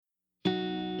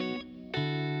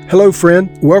Hello, friend.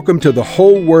 Welcome to the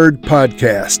Whole Word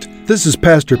Podcast. This is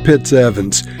Pastor Pitts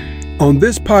Evans. On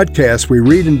this podcast, we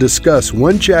read and discuss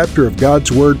one chapter of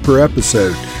God's Word per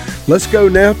episode. Let's go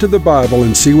now to the Bible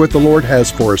and see what the Lord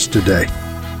has for us today.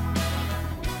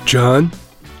 John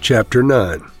chapter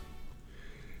 9.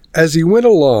 As he went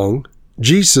along,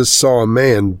 Jesus saw a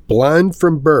man blind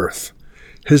from birth.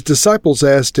 His disciples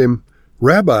asked him,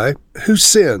 "Rabbi, who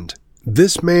sinned,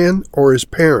 this man or his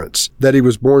parents, that he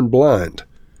was born blind?"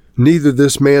 "Neither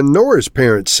this man nor his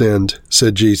parents sinned,"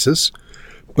 said Jesus,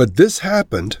 "but this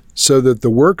happened so that the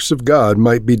works of God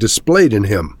might be displayed in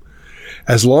him.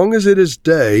 As long as it is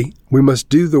day, we must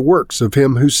do the works of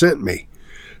him who sent me.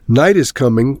 Night is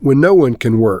coming when no one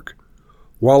can work.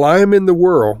 While I am in the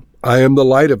world, I am the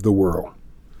light of the world."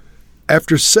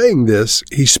 After saying this,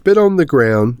 he spit on the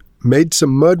ground, made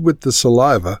some mud with the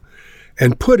saliva,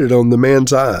 and put it on the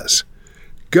man's eyes.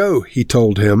 "Go," he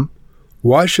told him,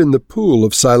 "wash in the pool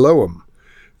of Siloam."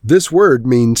 This word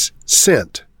means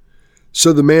sent.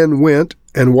 So the man went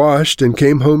and washed and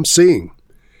came home seeing.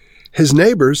 His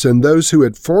neighbors and those who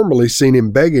had formerly seen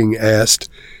him begging asked,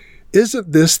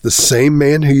 "Isn't this the same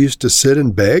man who used to sit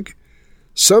and beg?"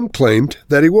 Some claimed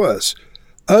that he was.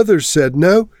 Others said,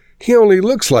 "No, he only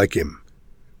looks like him."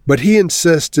 But he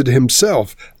insisted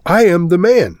himself, "I am the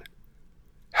man."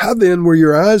 "How then were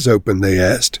your eyes opened?" they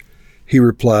asked. He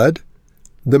replied,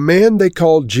 "The man they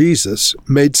called Jesus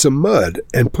made some mud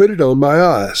and put it on my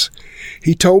eyes.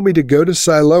 He told me to go to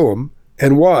Siloam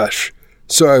and wash.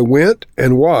 So I went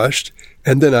and washed,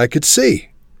 and then I could see."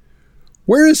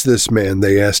 "Where is this man?"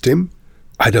 they asked him.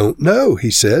 "I don't know,"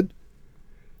 he said.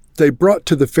 They brought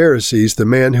to the Pharisees the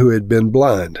man who had been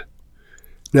blind.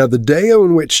 Now the day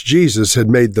on which Jesus had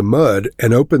made the mud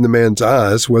and opened the man's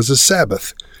eyes was a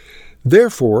Sabbath.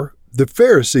 Therefore, the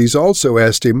Pharisees also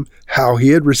asked him how he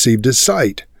had received his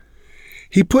sight.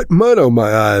 "He put mud on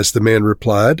my eyes," the man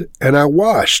replied, "and I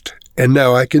washed, and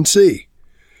now I can see."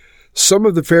 Some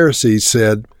of the Pharisees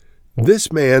said,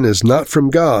 "This man is not from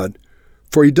God,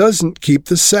 for he doesn't keep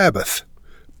the Sabbath."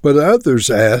 But others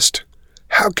asked,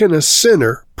 "How can a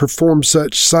sinner perform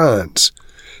such signs?"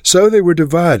 So they were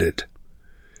divided.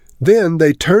 Then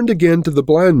they turned again to the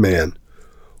blind man.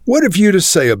 "What have you to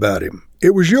say about him?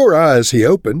 It was your eyes he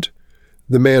opened."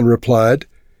 The man replied,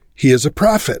 "He is a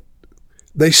prophet."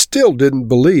 They still didn't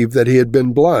believe that he had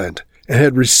been blind and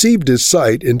had received his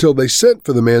sight until they sent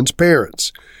for the man's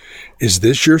parents. "Is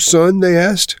this your son?" they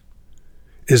asked.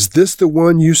 "Is this the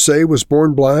one you say was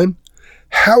born blind?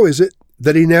 How is it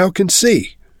that he now can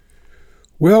see?"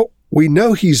 "Well, we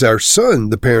know he's our son,"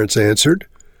 the parents answered,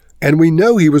 "and we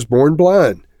know he was born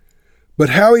blind. But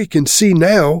how he can see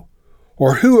now,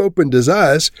 or who opened his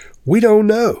eyes, we don't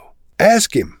know.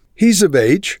 Ask him. He's of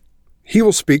age. He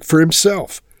will speak for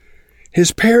himself."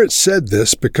 His parents said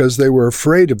this because they were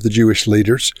afraid of the Jewish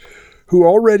leaders, who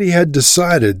already had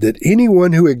decided that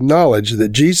anyone who acknowledged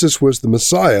that Jesus was the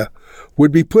Messiah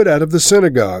would be put out of the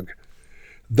synagogue.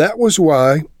 That was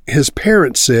why his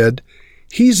parents said,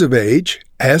 "He's of age.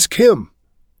 Ask him."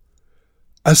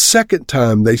 A second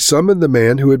time they summoned the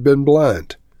man who had been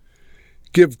blind.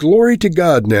 "Give glory to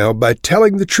God now by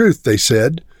telling the truth," they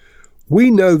said.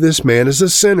 "We know this man is a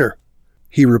sinner."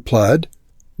 He replied,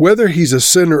 "Whether he's a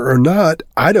sinner or not,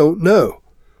 I don't know.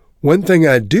 One thing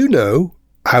I do know,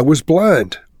 I was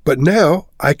blind, but now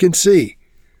I can see."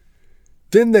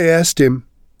 Then they asked him,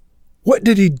 "What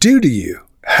did he do to you?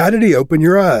 How did he open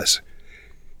your eyes?"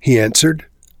 He answered,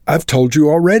 "I've told you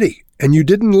already, and you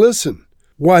didn't listen.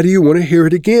 Why do you want to hear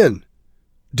it again?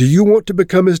 Do you want to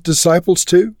become his disciples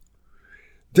too?"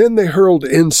 Then they hurled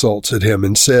insults at him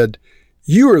and said,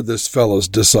 "You are this fellow's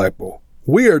disciple.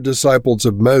 We are disciples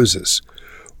of Moses.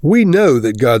 We know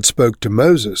that God spoke to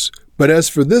Moses, but as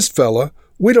for this fellow,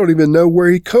 we don't even know where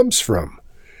he comes from."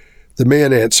 The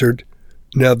man answered,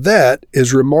 "Now that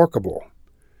is remarkable.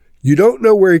 You don't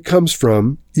know where he comes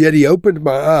from, yet he opened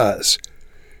my eyes.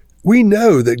 We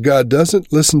know that God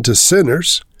doesn't listen to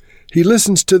sinners. He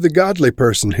listens to the godly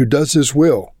person who does his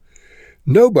will.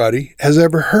 Nobody has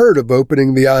ever heard of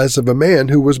opening the eyes of a man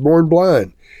who was born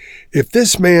blind. If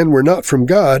this man were not from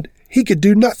God, he could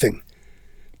do nothing."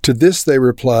 To this they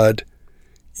replied,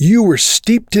 "You were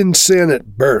steeped in sin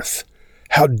at birth.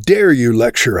 How dare you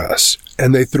lecture us?"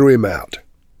 And they threw him out.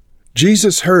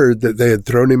 Jesus heard that they had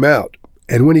thrown him out,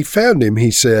 and when he found him, he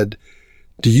said,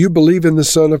 "Do you believe in the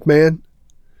Son of Man?"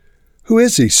 "Who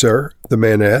is he, sir?" the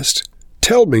man asked.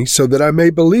 "Tell me so that I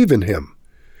may believe in him."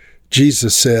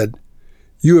 Jesus said,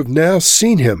 "You have now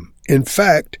seen him. In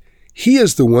fact, he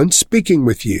is the one speaking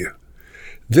with you."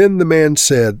 Then the man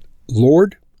said,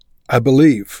 "Lord, I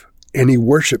believe," and he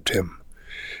worshipped him.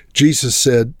 Jesus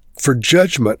said, for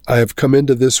judgment I have come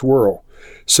into this world,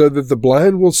 so that the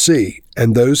blind will see,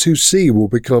 and those who see will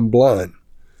become blind."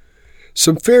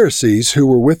 Some Pharisees who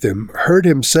were with him heard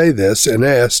him say this and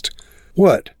asked,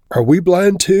 "What, are we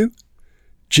blind too?"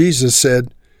 Jesus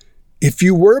said, "If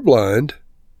you were blind,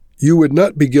 you would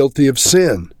not be guilty of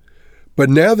sin. But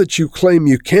now that you claim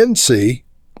you can see,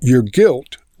 your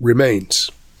guilt remains."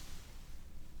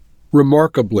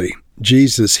 Remarkably,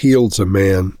 Jesus heals a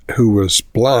man who was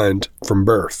blind from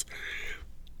birth.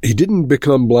 He didn't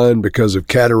become blind because of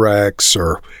cataracts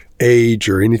or age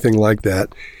or anything like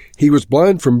that. He was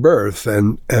blind from birth,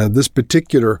 and this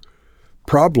particular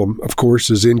problem, of course,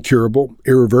 is incurable,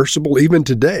 irreversible, even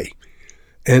today.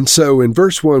 And so in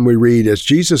verse 1 we read, "As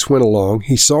Jesus went along,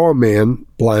 he saw a man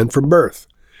blind from birth.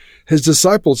 His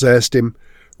disciples asked him,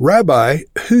 'Rabbi,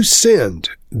 who sinned,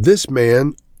 this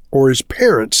man or his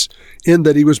parents, in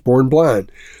that he was born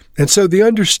blind?'" And so the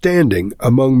understanding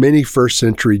among many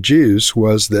first-century Jews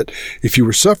was that if you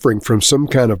were suffering from some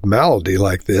kind of malady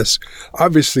like this,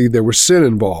 obviously there was sin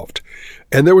involved.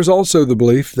 And there was also the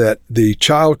belief that the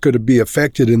child could be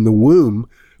affected in the womb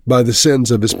by the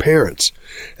sins of his parents.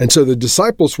 And so the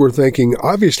disciples were thinking,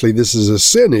 obviously this is a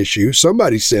sin issue.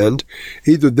 Somebody sinned,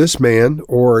 either this man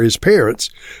or his parents.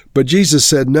 But Jesus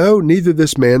said, no, neither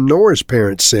this man nor his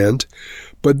parents sinned.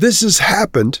 But this has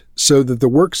happened so that the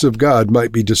works of God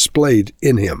might be displayed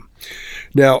in him.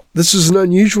 Now, this is an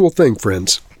unusual thing,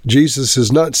 friends. Jesus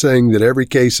is not saying that every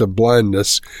case of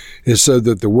blindness is so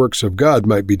that the works of God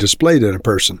might be displayed in a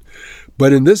person.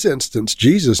 But in this instance,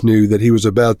 Jesus knew that he was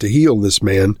about to heal this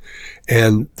man,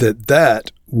 and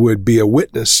that would be a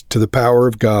witness to the power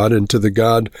of God and to the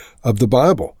God of the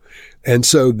Bible. And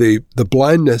so the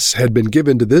blindness had been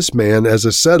given to this man as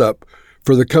a setup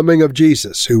for the coming of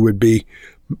Jesus, who would be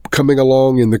coming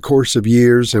along in the course of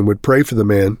years and would pray for the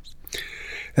man.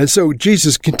 And so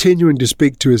Jesus, continuing to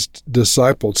speak to his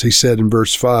disciples, he said in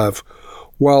verse 5,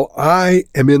 "While I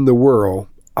am in the world,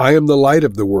 I am the light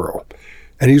of the world."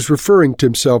 And he's referring to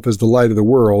himself as the light of the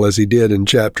world, as he did in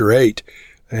chapter 8.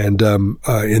 And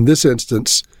in this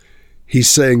instance, he's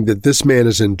saying that this man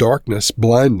is in darkness,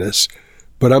 blindness,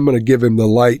 but I'm going to give him the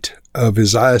light of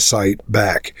his eyesight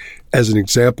back as an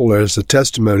example, as a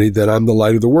testimony that I'm the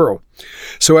light of the world.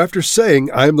 So after saying,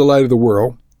 "I am the light of the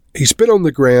world," he spit on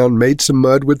the ground, made some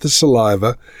mud with the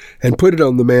saliva, and put it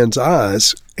on the man's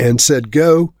eyes, and said,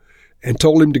 "Go," and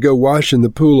told him to go wash in the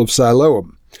pool of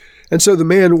Siloam. And so the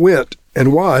man went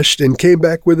and washed and came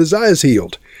back with his eyes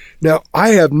healed. Now, I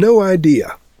have no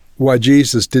idea why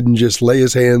Jesus didn't just lay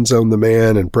his hands on the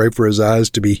man and pray for his eyes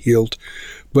to be healed.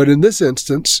 But in this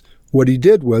instance, what he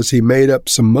did was he made up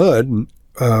some mud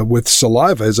with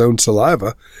saliva, his own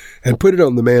saliva, and put it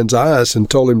on the man's eyes and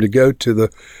told him to go to the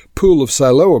pool of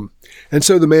Siloam. And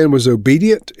so the man was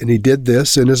obedient, and he did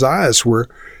this, and his eyes were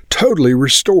totally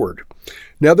restored.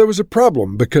 Now, there was a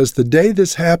problem because the day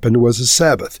this happened was a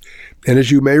Sabbath. And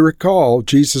as you may recall,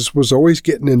 Jesus was always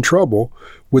getting in trouble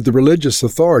with the religious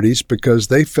authorities because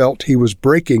they felt he was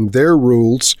breaking their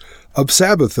rules of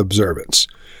Sabbath observance.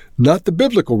 Not the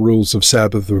biblical rules of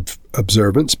Sabbath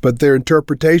observance, but their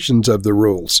interpretations of the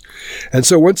rules. And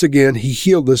so once again, he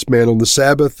healed this man on the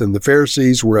Sabbath, and the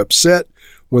Pharisees were upset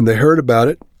when they heard about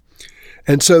it.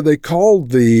 And so they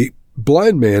called the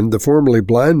blind man, the formerly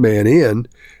blind man, in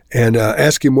and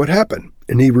asked him what happened.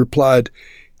 And he replied,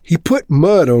 "He put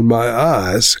mud on my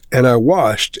eyes, and I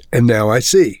washed, and now I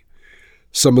see."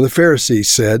 Some of the Pharisees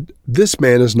said, "This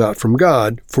man is not from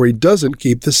God, for he doesn't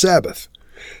keep the Sabbath."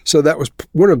 So that was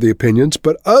one of the opinions.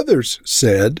 But others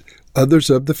said, others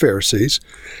of the Pharisees,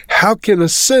 "How can a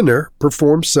sinner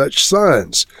perform such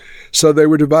signs?" So they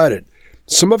were divided.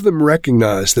 Some of them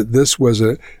recognized that this was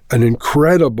an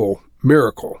incredible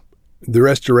miracle, the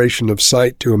restoration of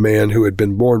sight to a man who had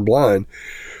been born blind,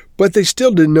 but they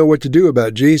still didn't know what to do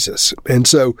about Jesus. And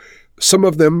so some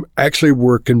of them actually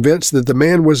were convinced that the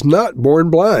man was not born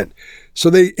blind. So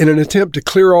they, in an attempt to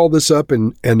clear all this up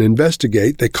and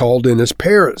investigate, they called in his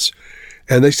parents.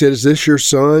 And they said, "Is this your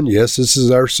son?" "Yes, this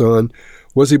is our son."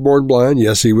 "Was he born blind?"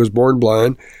 "Yes, he was born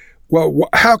blind." "Well,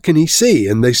 how can he see?"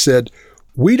 And they said,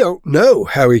 "We don't know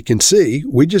how he can see.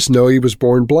 We just know he was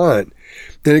born blind."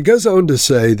 And it goes on to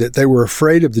say that they were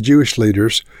afraid of the Jewish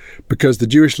leaders because the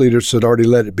Jewish leaders had already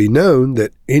let it be known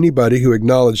that anybody who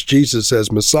acknowledged Jesus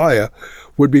as Messiah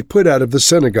would be put out of the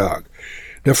synagogue.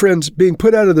 Now, friends, being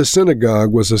put out of the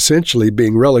synagogue was essentially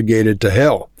being relegated to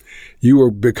hell. You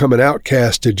were become an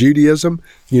outcast to Judaism.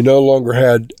 You no longer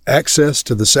had access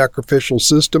to the sacrificial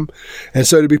system. And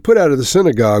so to be put out of the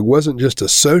synagogue wasn't just a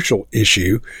social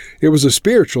issue. It was a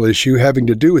spiritual issue having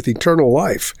to do with eternal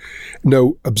life.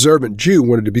 No observant Jew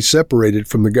wanted to be separated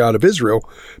from the God of Israel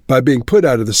by being put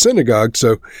out of the synagogue.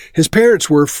 So his parents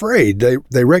were afraid.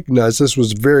 They recognized this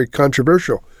was very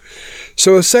controversial.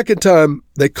 So a second time,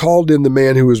 they called in the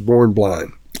man who was born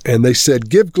blind. And they said,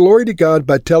 "Give glory to God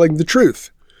by telling the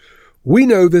truth. We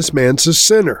know this man's a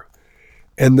sinner."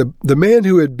 And the man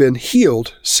who had been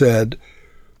healed said,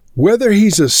 "Whether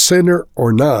he's a sinner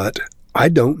or not, I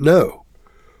don't know.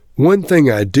 One thing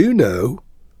I do know,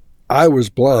 I was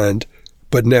blind,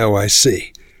 but now I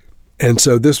see." And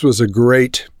so this was a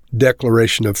great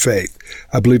declaration of faith.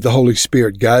 I believe the Holy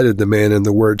Spirit guided the man in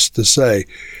the words to say.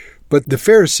 But the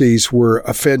Pharisees were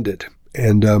offended.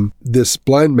 And this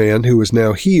blind man who was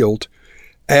now healed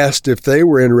asked if they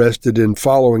were interested in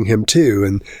following him too,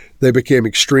 and they became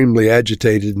extremely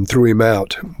agitated and threw him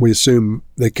out. We assume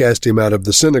they cast him out of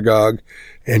the synagogue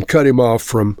and cut him off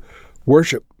from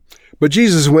worship. But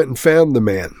Jesus went and found the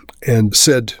man and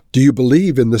said, "Do you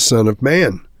believe in the Son of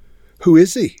Man?" "Who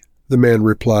is he?" The man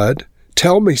replied.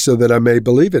 "Tell me so that I may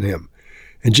believe in him."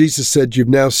 And Jesus said, "You've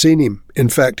now seen him. In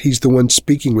fact, he's the one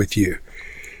speaking with you."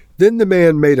 Then the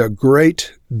man made a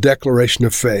great declaration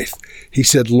of faith. He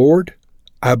said, "Lord,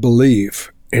 I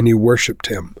believe," and he worshiped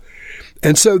him.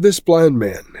 And so this blind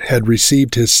man had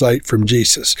received his sight from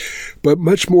Jesus. But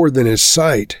much more than his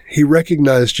sight, he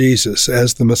recognized Jesus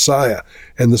as the Messiah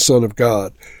and the Son of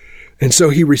God. And so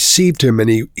he received him and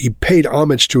he paid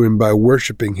homage to him by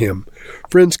worshiping him.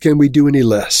 Friends, can we do any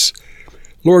less?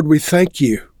 Lord, we thank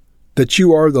you that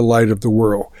you are the light of the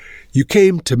world. You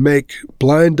came to make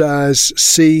blind eyes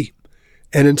see,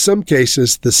 and in some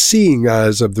cases, the seeing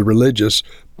eyes of the religious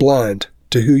blind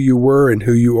to who you were and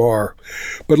who you are.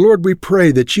 But Lord, we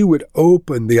pray that you would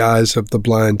open the eyes of the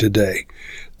blind today.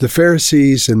 The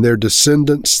Pharisees and their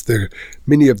descendants,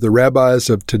 many of the rabbis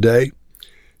of today,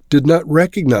 did not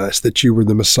recognize that you were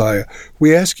the Messiah.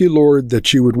 We ask you, Lord,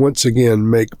 that you would once again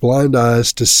make blind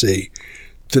eyes to see,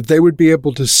 that they would be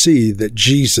able to see that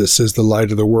Jesus is the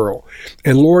light of the world.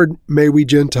 And Lord, may we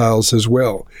Gentiles as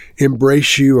well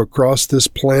embrace you across this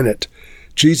planet.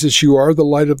 Jesus, you are the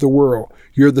light of the world.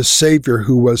 You're the Savior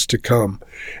who was to come.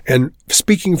 And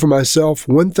speaking for myself,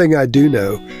 one thing I do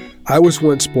know, I was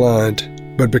once blind,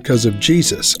 but because of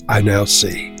Jesus, I now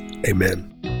see. Amen.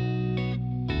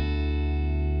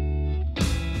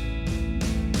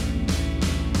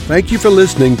 Thank you for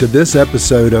listening to this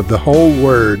episode of The Whole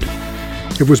Word.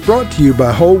 It was brought to you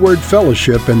by Whole Word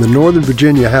Fellowship and the Northern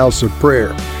Virginia House of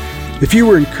Prayer. If you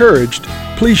were encouraged,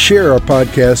 please share our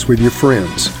podcast with your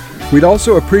friends. We'd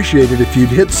also appreciate it if you'd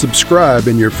hit subscribe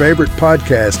in your favorite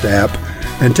podcast app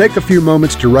and take a few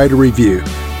moments to write a review.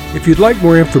 If you'd like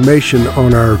more information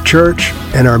on our church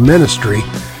and our ministry,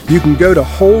 you can go to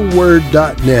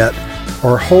wholeword.net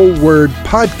or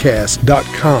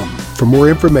wholewordpodcast.com for more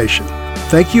information.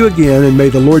 Thank you again, and may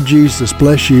the Lord Jesus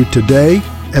bless you today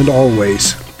and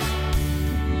always.